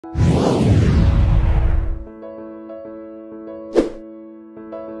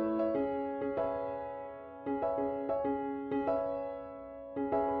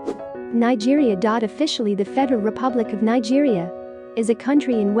Nigeria. Officially, the Federal Republic of Nigeria is a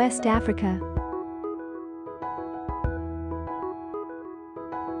country in West Africa.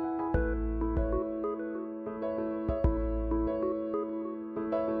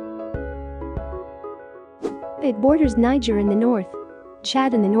 It borders Niger in the north,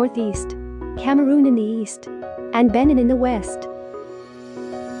 Chad in the northeast, Cameroon in the east, and Benin in the west.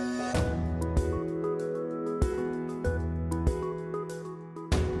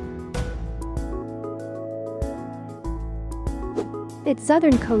 Its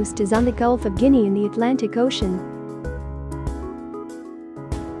southern coast is on the Gulf of Guinea in the Atlantic Ocean.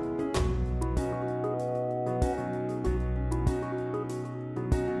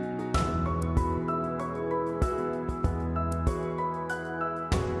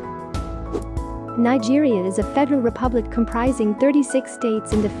 Nigeria is a federal republic comprising 36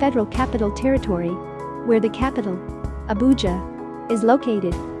 states in the Federal Capital Territory, where the capital, Abuja, is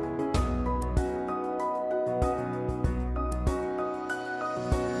located.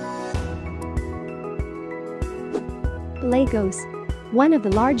 Lagos, one of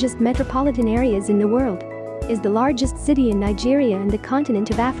the largest metropolitan areas in the world, is the largest city in Nigeria and the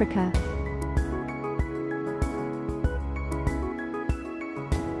continent of Africa.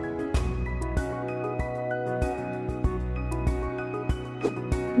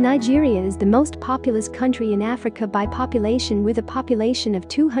 Nigeria is the most populous country in Africa by population, with a population of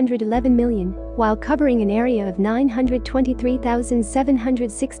 211 million, while covering an area of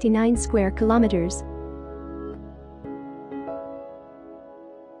 923,769 square kilometers.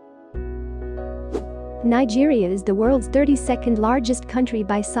 Nigeria is the world's 32nd largest country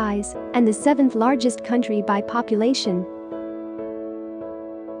by size and the 7th largest country by population.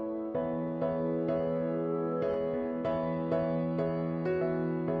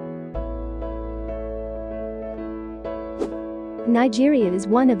 Nigeria is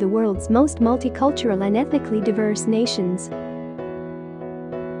one of the world's most multicultural and ethnically diverse nations.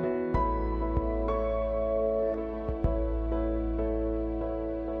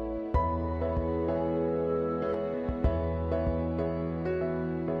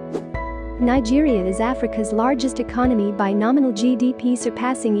 Nigeria is Africa's largest economy by nominal GDP,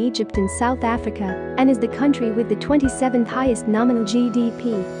 surpassing Egypt and South Africa, and is the country with the 27th highest nominal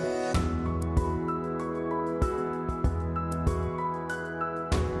GDP.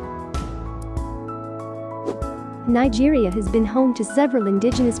 Nigeria has been home to several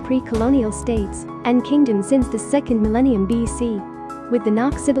indigenous pre-colonial states and kingdoms since the 2nd millennium BC, with the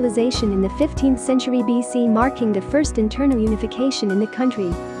Nok civilization in the 15th century BC marking the first internal unification in the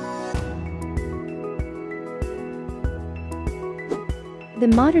country. The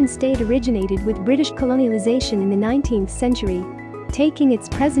modern state originated with British colonialization in the 19th century, taking its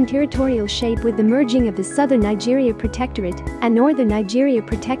present territorial shape with the merging of the Southern Nigeria Protectorate and Northern Nigeria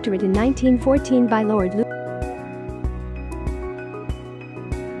Protectorate in 1914 by Lord Louis.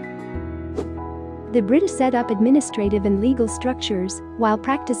 The British set up administrative and legal structures while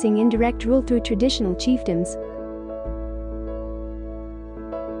practicing indirect rule through traditional chiefdoms.